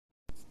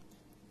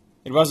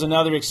It was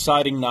another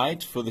exciting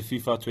night for the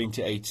FIFA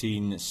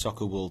 2018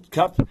 Soccer World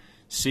Cup.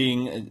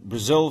 Seeing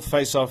Brazil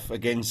face off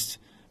against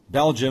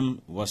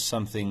Belgium was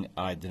something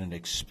I didn't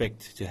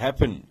expect to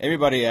happen.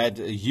 Everybody had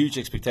huge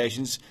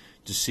expectations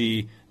to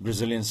see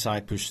Brazilian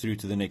side push through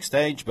to the next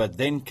stage, but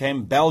then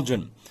came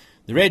Belgium.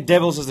 The Red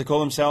Devils, as they call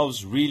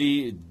themselves,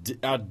 really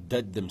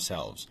outdid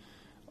themselves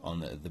on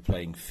the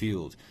playing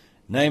field.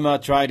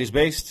 Neymar tried his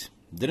best,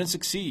 didn't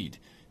succeed.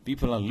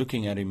 People are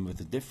looking at him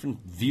with a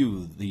different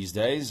view these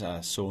days.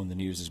 I saw in the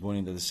news this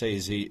morning that they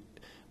say,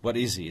 what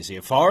is he? Is he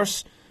a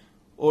farce?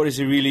 Or is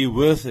he really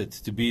worth it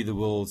to be the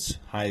world's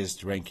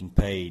highest ranking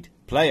paid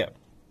player?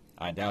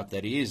 I doubt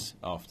that he is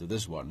after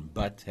this one,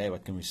 but hey,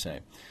 what can we say?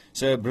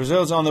 So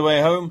Brazil's on the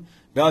way home,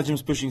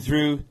 Belgium's pushing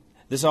through.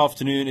 This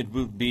afternoon it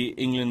would be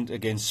England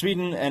against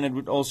Sweden, and it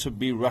would also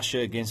be Russia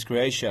against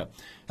Croatia,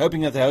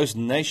 hoping that the host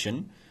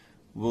nation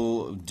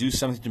will do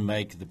something to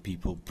make the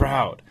people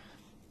proud.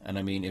 And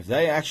I mean, if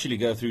they actually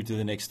go through to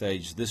the next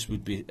stage, this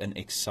would be an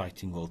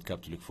exciting World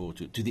Cup to look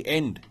forward to the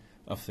end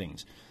of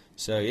things.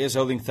 So here's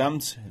holding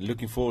thumbs,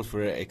 looking forward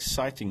for an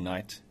exciting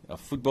night of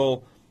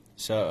football.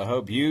 So I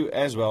hope you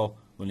as well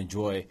will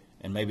enjoy,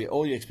 and maybe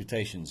all your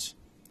expectations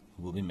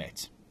will be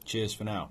met. Cheers for now.